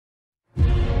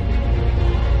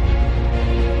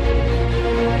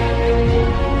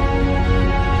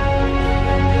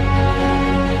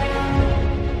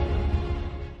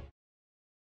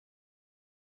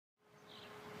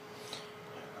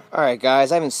Alright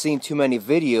guys, I haven't seen too many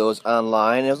videos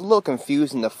online. It was a little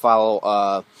confusing to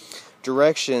follow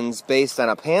directions based on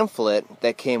a pamphlet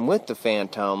that came with the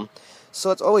Phantom.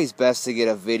 So it's always best to get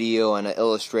a video and an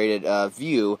illustrated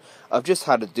view of just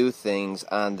how to do things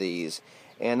on these.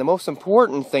 And the most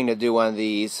important thing to do on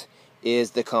these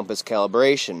is the compass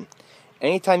calibration.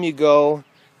 Anytime you go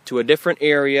to a different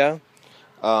area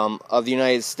of the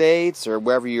United States or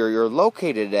wherever you're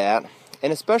located at,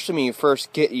 and especially when you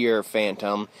first get your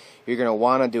Phantom, you're going to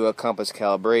want to do a compass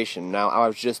calibration. Now, I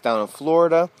was just down in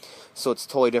Florida, so it's a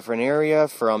totally different area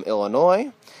from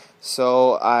Illinois.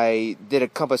 So I did a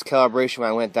compass calibration when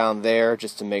I went down there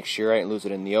just to make sure I didn't lose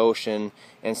it in the ocean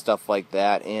and stuff like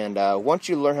that. And once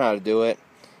you learn how to do it,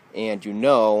 and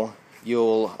you'll be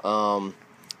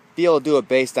able to do it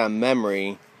based on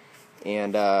memory.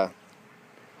 And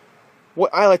what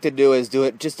I like to do is do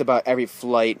it just about every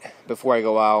flight before I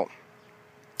go out.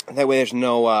 That way there's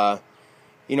no,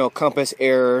 compass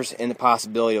errors and the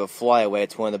possibility of a flyaway.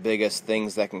 It's one of the biggest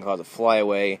things that can cause a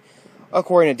flyaway,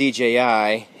 according to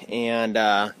DJI.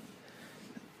 And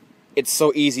it's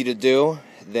so easy to do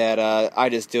that I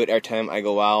just do it every time I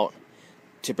go out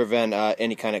to prevent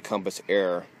any kind of compass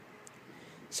error.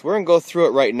 So we're going to go through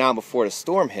it right now before the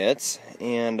storm hits,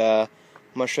 and I'm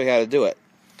going to show you how to do it.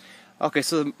 Okay,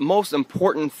 so the most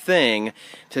important thing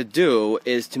to do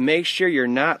is to make sure you're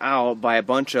not out by a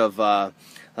bunch of,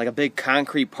 like a big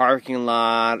concrete parking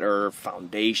lot or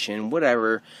foundation,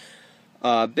 whatever.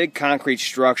 Big concrete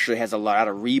structure that has a lot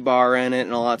of rebar in it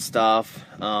and all that stuff.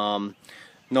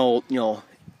 No,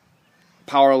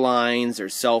 power lines or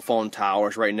cell phone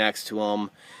towers right next to them.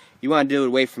 You want to do it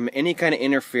away from any kind of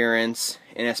interference,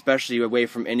 and especially away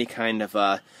from any kind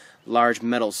of large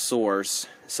metal source,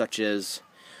 such as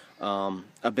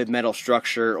a big metal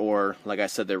structure or, like I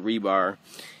said, the rebar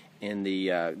and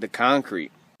the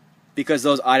concrete, because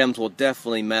those items will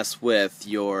definitely mess with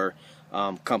your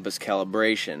compass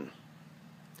calibration,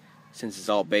 since it's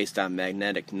all based on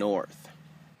magnetic north.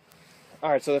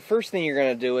 Alright, so the first thing you're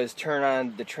going to do is turn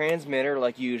on the transmitter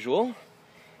like usual,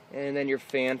 and then your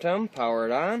Phantom, power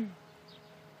it on.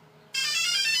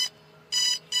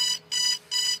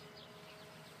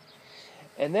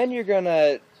 And then you're going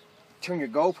to turn your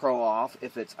GoPro off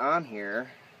if it's on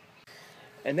here.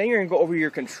 And then you're going to go over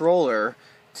your controller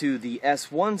to the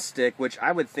S1 stick, which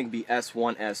I would think be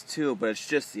S1, S2, but it's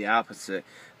just the opposite.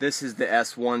 This is the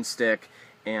S1 stick,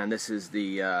 and this is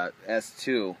the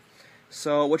S2.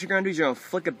 So what you're going to do is you're going to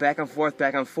flick it back and forth,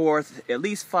 at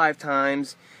least 5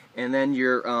 times, and then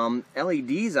your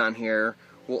LEDs on here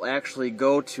will actually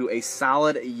go to a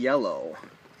solid yellow.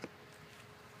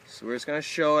 So we're just going to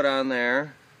show it on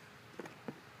there.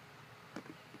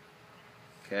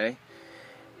 Okay.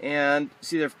 And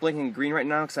see, they're blinking green right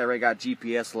now because I already got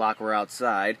GPS lock. We're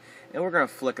outside. And we're going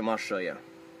to flick them. I'll show you.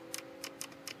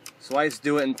 So I just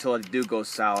do it until it do go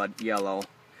solid yellow.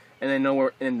 And then know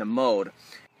we're in the mode.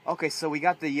 Okay, so we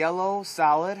got the yellow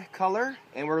solid color.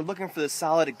 And we're looking for the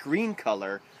solid green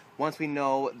color once we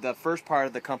know the first part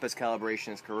of the compass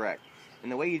calibration is correct.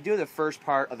 And the way you do the first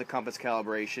part of the compass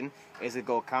calibration is to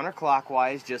go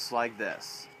counterclockwise just like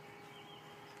this.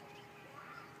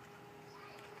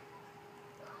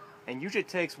 And usually it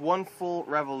takes 1 full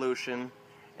revolution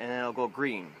and then it'll go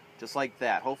green, just like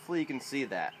that. Hopefully you can see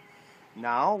that.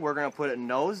 Now we're going to put it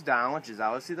nose down, which is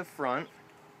obviously the front.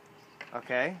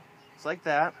 Okay, just like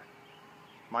that.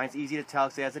 Mine's easy to tell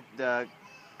because it has the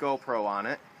GoPro on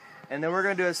it. And then we're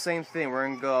going to do the same thing. We're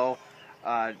going to go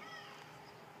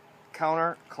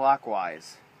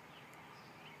counterclockwise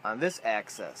on this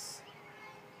axis.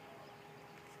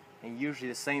 And usually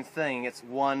the same thing, it's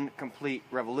 1 complete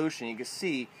revolution. You can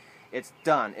see it's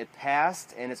done. It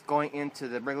passed, and it's going into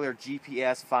the regular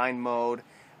GPS find mode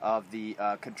of the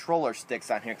controller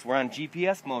sticks on here, because we're on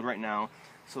GPS mode right now,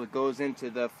 so it goes into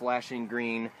the flashing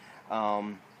green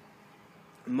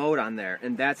mode on there.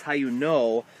 And that's how you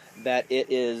know that it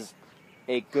is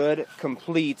a good,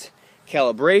 complete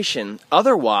calibration.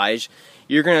 Otherwise,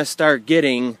 you're going to start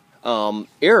getting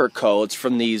error codes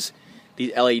from these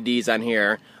LEDs on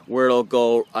here, where it'll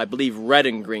go, I believe, red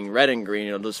and green,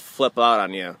 it'll just flip out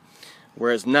on you.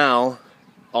 Whereas now,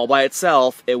 all by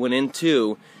itself, it went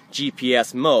into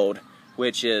GPS mode,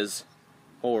 which is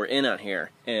what we're in on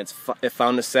here. And it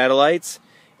found the satellites,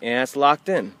 and it's locked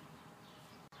in.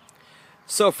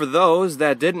 So for those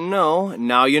that didn't know,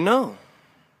 now you know.